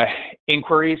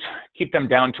 inquiries, keep them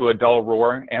down to a dull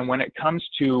roar. And when it comes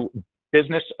to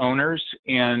business owners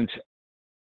and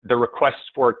the requests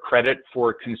for credit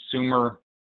for consumer,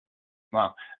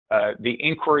 the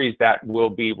inquiries that will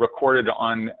be recorded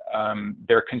on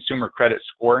their consumer credit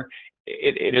score,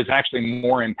 it is actually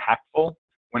more impactful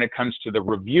when it comes to the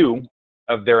review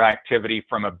of their activity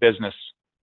from a business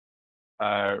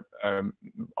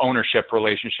ownership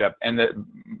relationship. And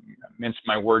mince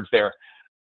my words there,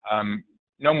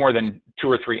 no more than 2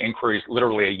 or 3 inquiries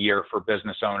literally a year for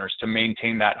business owners to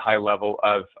maintain that high level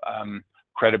of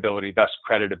credibility, thus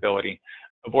creditability.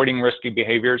 Avoiding risky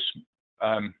behaviors,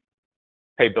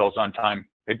 pay bills on time,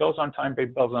 pay bills on time, pay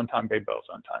bills on time, pay bills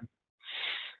on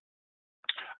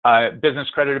time. Business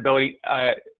creditability,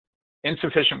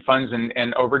 insufficient funds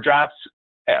and overdrafts,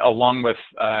 along with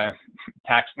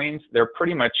tax liens, they're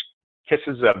pretty much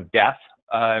kisses of death,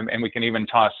 and we can even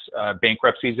toss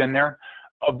bankruptcies in there.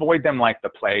 Avoid them like the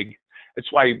plague.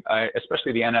 It's why,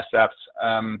 especially the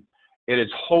NSFs, it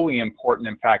is wholly important.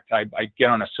 In fact, I get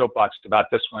on a soapbox about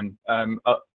this one. A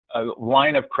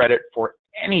line of credit for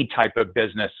any type of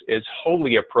business is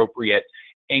wholly appropriate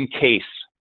in case,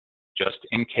 just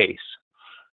in case.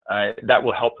 That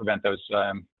will help prevent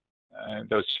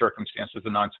those circumstances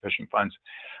of non-sufficient funds.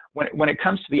 When it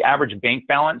comes to the average bank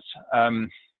balance, and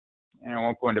I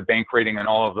won't go into bank rating on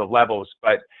all of the levels,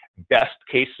 but best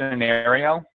case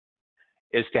scenario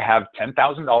is to have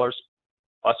 $10,000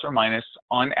 plus or minus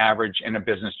on average in a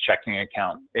business checking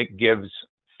account. It gives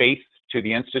faith to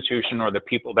the institution or the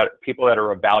people that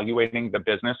are evaluating the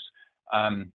business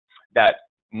that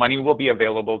money will be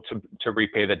available to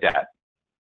repay the debt.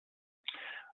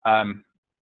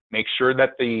 Make sure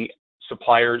that the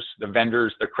suppliers, the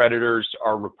vendors, the creditors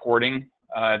are reporting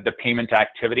the payment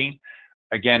activity.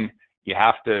 Again, you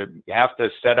have to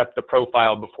set up the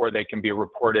profile before they can be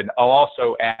reported. I'll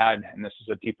also add, and this is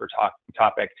a deeper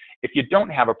topic, if you don't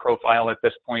have a profile at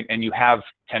this point and you have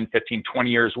 10, 15, 20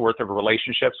 years worth of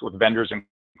relationships with vendors and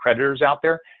creditors out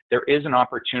there, there is an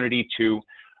opportunity to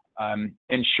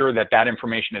ensure that that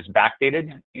information is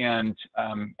backdated and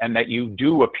that you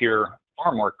do appear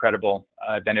far more credible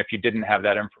than if you didn't have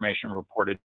that information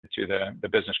reported to the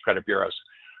business credit bureaus.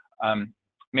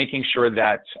 Making sure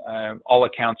that all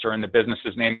accounts are in the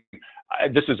business's name.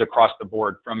 This is across the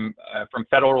board, from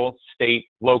federal, state,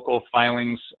 local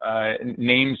filings,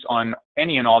 names on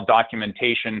any and all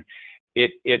documentation.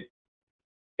 It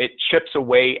chips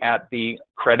away at the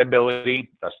credibility,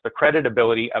 thus the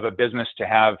creditability of a business to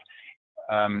have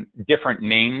different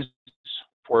names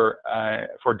for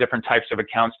different types of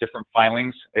accounts, different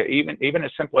filings, even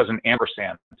as simple as an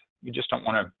ampersand. You just don't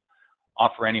want to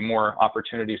offer any more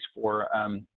opportunities for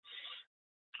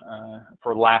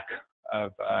lack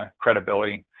of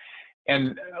credibility.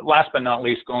 And last but not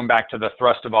least, going back to the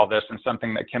thrust of all this and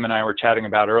something that Kim and I were chatting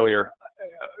about earlier,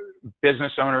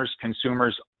 business owners,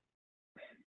 consumers,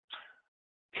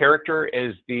 character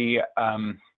is the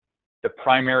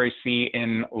primary C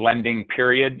in lending,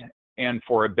 period, and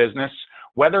for a business,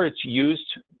 whether it's used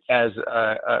as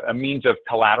a means of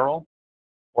collateral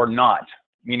or not,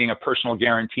 meaning a personal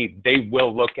guarantee, they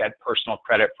will look at personal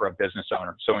credit for a business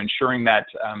owner. So ensuring that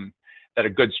that a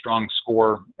good, strong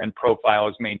score and profile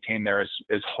is maintained there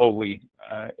is wholly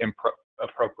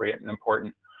appropriate and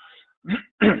important.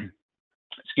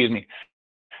 Excuse me.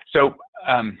 So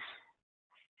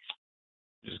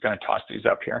just going to toss these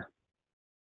up here.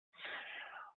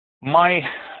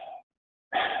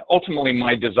 Ultimately,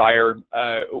 my desire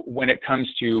when it comes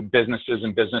to businesses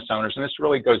and business owners, and this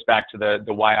really goes back to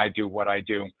the why I do what I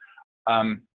do.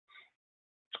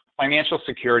 Financial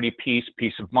security,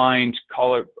 peace of mind,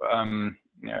 call it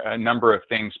a number of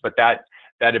things, but that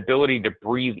ability to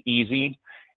breathe easy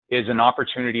is an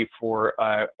opportunity for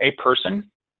a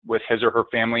person with his or her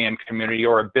family and community,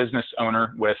 or a business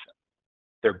owner with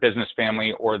their business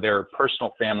family or their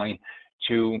personal family,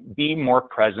 to be more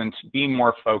present, be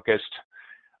more focused,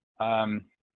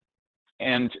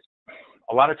 and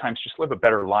a lot of times just live a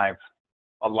better life,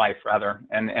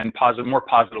 and more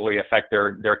positively affect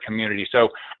their community. So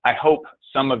I hope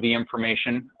some of the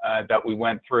information that we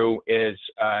went through is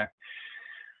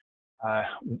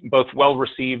both well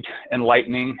received,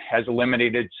 enlightening, has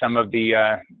eliminated some of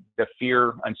the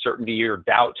fear, uncertainty, or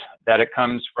doubt that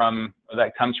comes from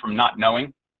not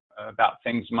knowing about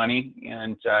things money.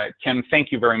 And Kim,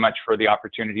 thank you very much for the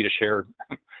opportunity to share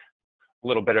a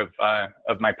little bit of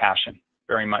my passion.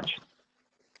 Very much.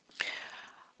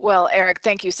 Well, Erik,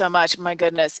 thank you so much. My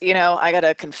goodness, I got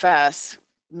to confess,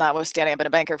 notwithstanding I've been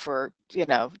a banker for,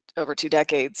 over 2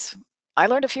 decades, I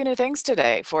learned a few new things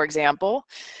today. For example,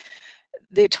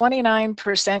 the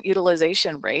 29%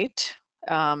 utilization rate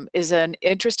is an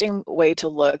interesting way to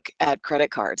look at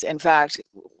credit cards. In fact,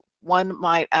 one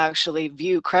might actually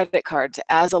view credit cards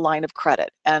as a line of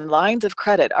credit, and lines of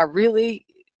credit are really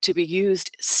to be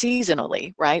used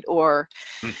seasonally, right? Or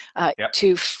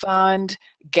to fund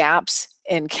gaps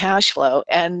in cash flow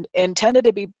and intended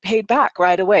to be paid back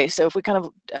right away. So if we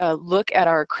kind of look at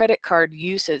our credit card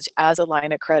usage as a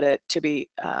line of credit to be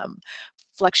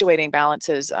fluctuating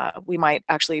balances, we might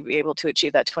actually be able to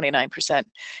achieve that 29%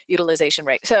 utilization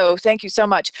rate. So thank you so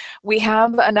much. We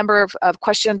have a number of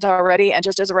questions already, and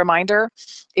just as a reminder,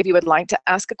 if you would like to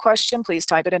ask a question, please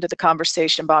type it into the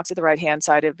conversation box at the right-hand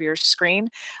side of your screen.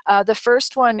 The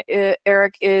first one,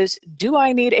 Erik, is, do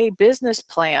I need a business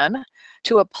plan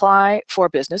to apply for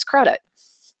business credit?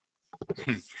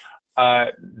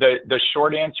 The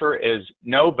short answer is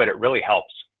no, but it really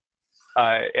helps.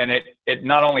 And it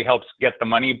not only helps get the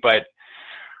money, but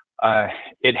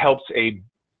it helps a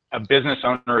business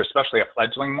owner, especially a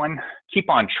fledgling one, keep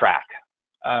on track.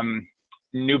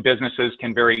 New businesses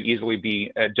can very easily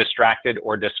be distracted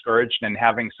or discouraged, and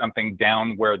having something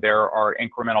down where there are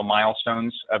incremental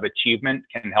milestones of achievement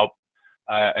can help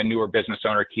a newer business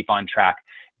owner keep on track.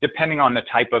 depending on the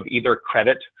type of either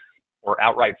credit or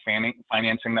outright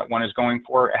financing that one is going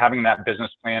for, having that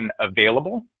business plan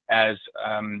available as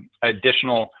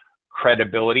additional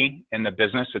credibility in the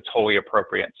business, it's wholly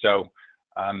appropriate. So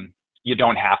you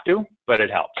don't have to, but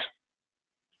it helps.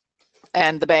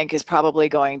 And the bank is probably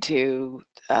going to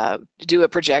do a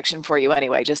projection for you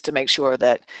anyway, just to make sure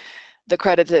that the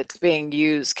credit that's being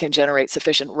used can generate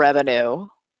sufficient revenue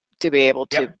to be able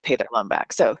to pay their loan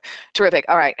back. So terrific.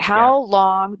 All right. How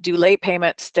long do late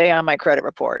payments stay on my credit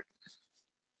report?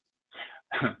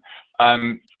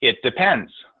 It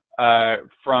depends.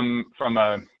 From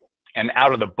an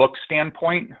out of the book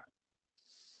standpoint,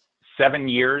 7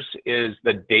 years is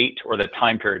the date, or the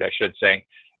time period, I should say,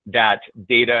 that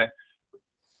data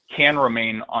can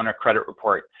remain on a credit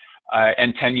report,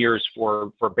 and 10 years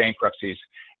for bankruptcies.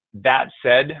 That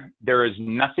said, there is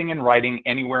nothing in writing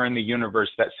anywhere in the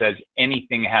universe that says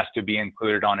anything has to be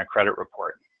included on a credit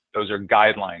report. Those are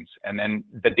guidelines. And then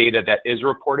the data that is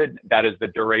reported, that is the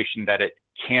duration that it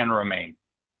can remain.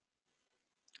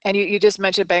 And you just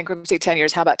mentioned bankruptcy, 10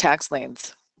 years. How about tax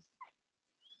liens?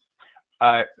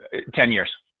 10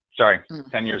 years. Sorry,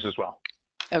 10 years as well.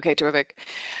 Okay, terrific.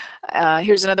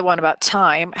 Here's another one about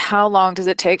time. How long does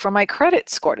it take for my credit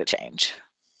score to change?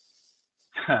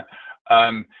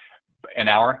 An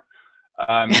hour.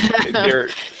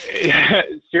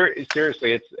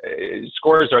 Seriously,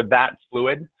 scores are that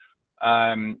fluid.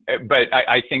 But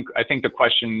I think the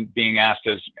question being asked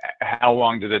is, how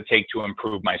long does it take to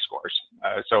improve my scores?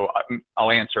 So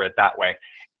I'll answer it that way.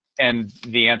 And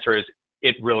the answer is,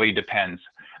 it really depends.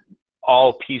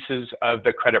 All pieces of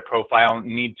the credit profile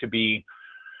need to be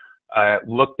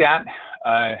looked at.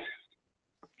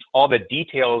 All the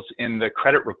details in the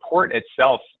credit report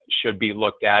itself should be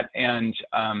looked at, and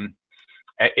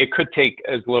it could take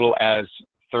as little as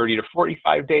 30 to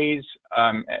 45 days.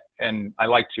 And I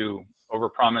like to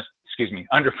under-promise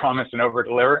and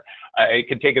over-deliver. It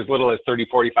could take as little as 30,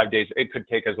 45 days. It could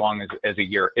take as long as a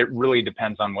year. It really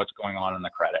depends on what's going on in the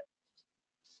credit.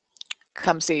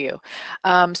 Come see you.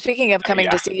 Speaking of coming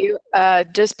to see you,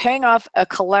 does paying off a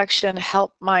collection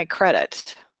help my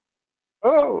credit?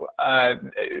 Oh,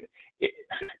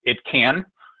 it can.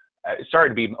 Sorry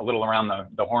to be a little around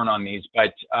the horn on these,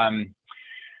 but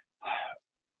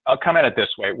I'll come at it this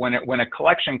way. When a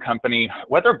collection company,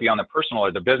 whether it be on the personal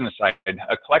or the business side,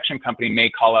 a collection company may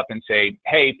call up and say,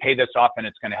 hey, pay this off and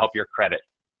it's going to help your credit.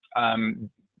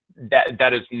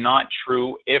 That is not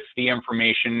true if the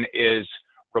information is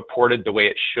reported the way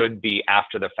it should be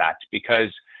after the fact,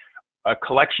 because a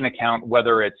collection account,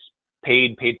 whether it's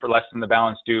paid for less than the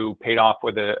balance due, paid off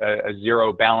with a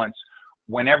zero balance,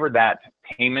 whenever that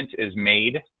payment is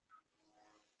made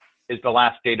is the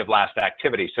last date of last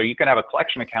activity. So you can have a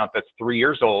collection account that's 3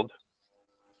 years old,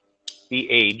 be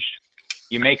aged,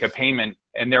 you make a payment,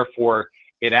 and therefore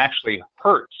it actually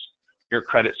hurts your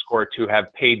credit score to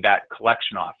have paid that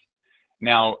collection off.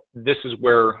 Now, this is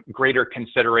where greater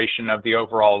consideration of the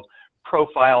overall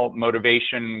profile,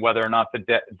 motivation, whether or not the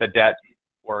debt,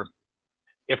 or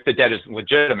if the debt is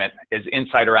legitimate, is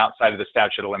inside or outside of the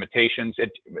statute of limitations.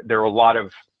 There are a lot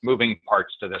of moving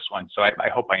parts to this one. So I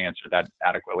hope I answered that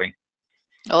adequately.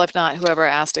 Well, if not, whoever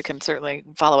asked it can certainly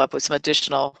follow up with some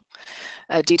additional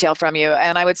detail from you.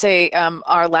 And I would say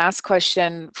our last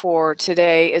question for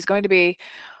today is going to be,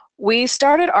 we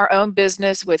started our own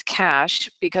business with cash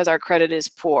because our credit is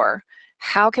poor.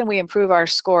 How can we improve our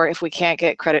score if we can't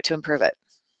get credit to improve it?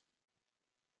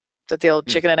 Is that the old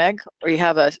chicken and egg, or you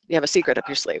have a secret up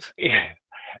your sleeve? Yeah.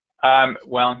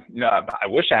 Well, no, I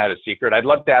wish I had a secret. I'd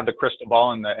love to have the crystal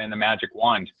ball and the magic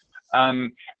wand.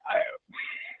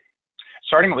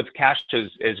 Starting with cash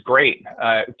is great.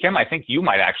 Kim, I think you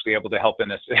might actually be able to help in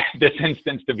this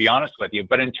instance, to be honest with you.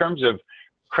 But in terms of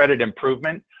credit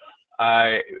improvement,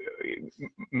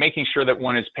 making sure that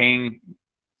one is paying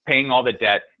all the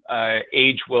debt,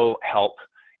 age will help.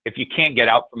 If you can't get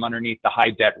out from underneath the high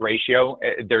debt ratio,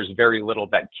 there's very little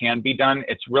that can be done.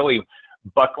 It's really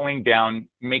buckling down,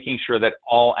 making sure that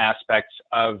all aspects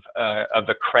of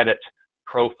the credit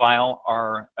profile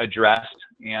are addressed,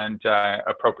 and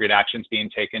appropriate actions being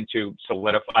taken to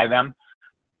solidify them,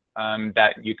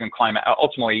 that you can climb out.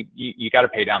 Ultimately, you got to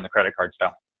pay down the credit cards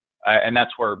though. And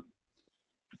that's where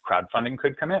crowdfunding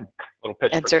could come in. A little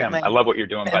pitch for Kim. I love what you're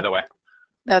doing, by the way.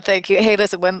 No, thank you. Hey,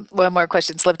 listen, one more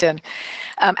question slipped in.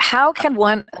 How can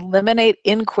one eliminate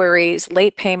inquiries,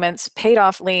 late payments, paid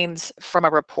off liens from a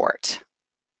report?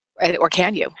 Or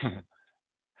can you?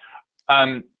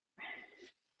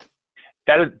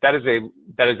 That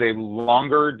is a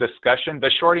longer discussion. The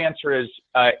short answer is,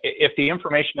 if the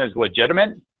information is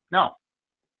legitimate, no.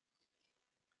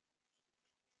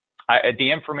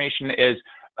 The information is,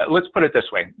 let's put it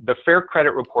this way. The Fair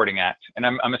Credit Reporting Act, and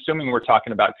I'm assuming we're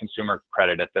talking about consumer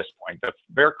credit at this point. The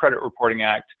Fair Credit Reporting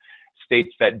Act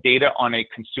states that data on a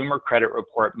consumer credit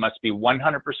report must be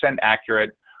 100%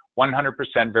 accurate,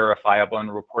 100% verifiable,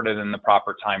 and reported in the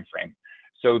proper time frame.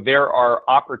 So there are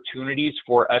opportunities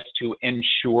for us to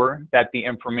ensure that the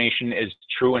information is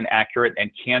true and accurate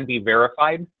and can be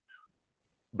verified.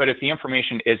 But if the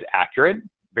information is accurate,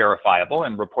 verifiable,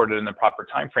 and reported in the proper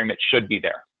time frame, it should be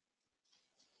there.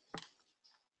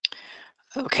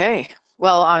 Okay.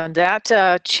 Well, on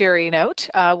that cheery note,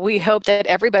 we hope that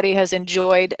everybody has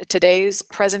enjoyed today's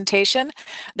presentation.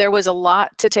 There was a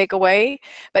lot to take away,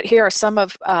 but here are some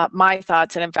of my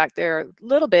thoughts, and in fact, they're a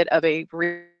little bit of a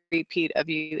repeat of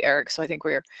you, Erik, so I think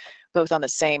we're both on the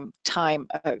same time,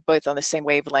 both on the same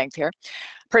wavelength here.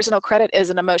 Personal credit is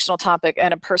an emotional topic,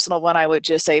 and a personal one. I would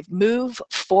just say move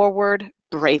forward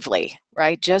bravely,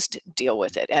 right? Just deal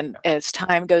with it, and as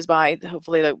time goes by,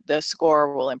 hopefully the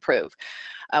score will improve.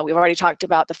 We've already talked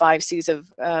about the 5 C's of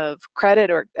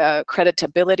credit, or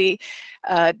creditability.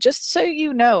 Just so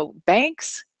you know,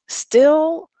 banks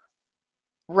still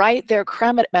write their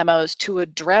credit memos to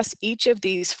address each of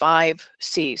these 5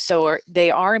 C's. So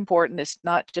they are important. It's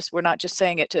not just, we're not just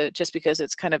saying it to just because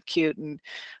it's kind of cute and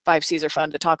 5 C's are fun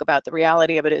to talk about. The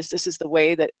reality of it is this is the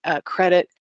way that credit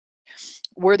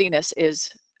worthiness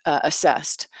is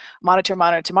assessed. Monitor,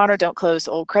 monitor, monitor. Don't close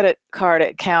old credit card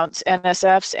accounts.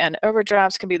 NSFs and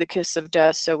overdrafts can be the kiss of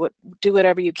death. So do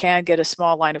whatever you can. Get a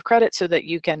small line of credit so that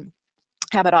you can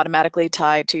have it automatically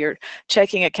tied to your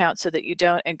checking account so that you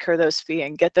don't incur those fees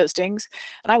and get those dings.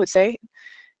 And I would say,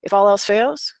 if all else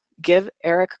fails, give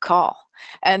Erik a call.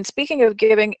 And speaking of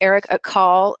giving Erik a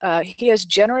call, he has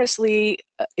generously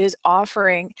is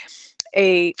offering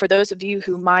for those of you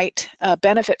who might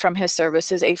benefit from his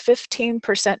services, a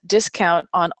 15% discount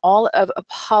on all of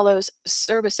Apollo's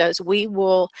services. We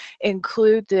will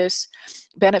include this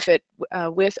benefit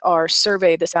with our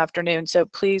survey this afternoon. So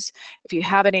please, if you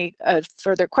have any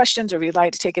further questions or if you'd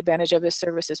like to take advantage of his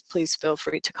services, please feel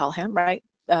free to call him, right?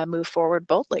 Move forward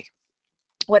boldly.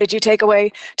 What did you take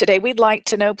away today? We'd like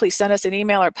to know. Please send us an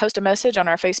email or post a message on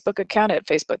our Facebook account at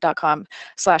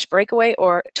facebook.com/breakaway,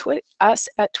 or tweet us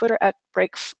at Twitter at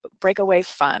Breakaway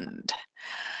Fund.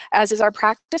 As is our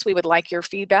practice, we would like your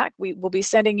feedback. We will be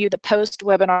sending you the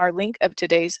post-webinar link of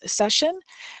today's session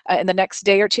in the next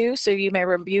day or two, so you may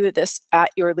review this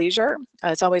at your leisure.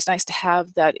 It's always nice to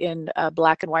have that in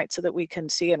black and white so that we can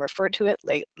see and refer to it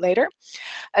later,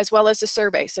 as well as the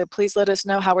survey. So please let us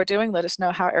know how we're doing. Let us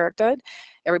know how Erik did.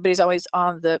 Everybody's always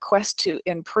on the quest to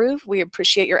improve. We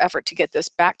appreciate your effort to get this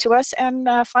back to us. And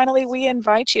finally, we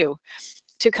invite you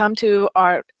to come to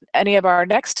any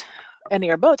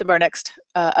or both of our next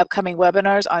upcoming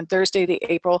webinars on Thursday,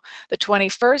 April the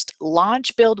 21st,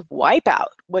 Launch, Build, Wipeout.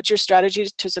 What's your strategy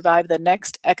to survive the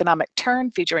next economic turn,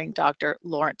 featuring Dr.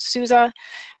 Lawrence Souza.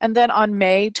 And then on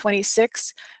May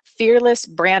 26th, Fearless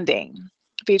Branding,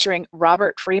 featuring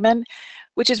Robert Freeman,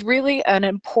 which is really an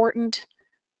important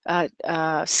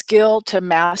skill to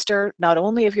master, not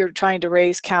only if you're trying to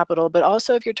raise capital, but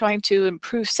also if you're trying to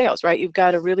improve sales, right? You've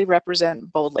got to really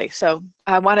represent boldly. So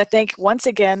I want to thank once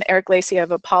again Erik Lacy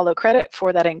of Apollo Credit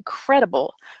for that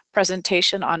incredible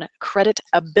presentation on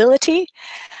creditability.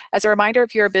 As a reminder,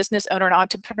 if you're a business owner and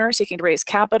entrepreneur seeking to raise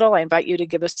capital, I invite you to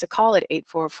give us a call at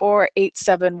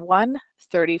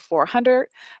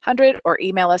 844-871-3400 or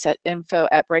email us at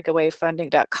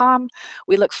info@breakawayfunding.com.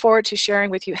 We look forward to sharing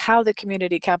with you how the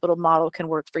community capital model can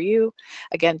work for you.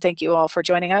 Again, thank you all for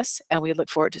joining us, and we look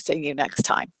forward to seeing you next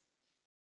time.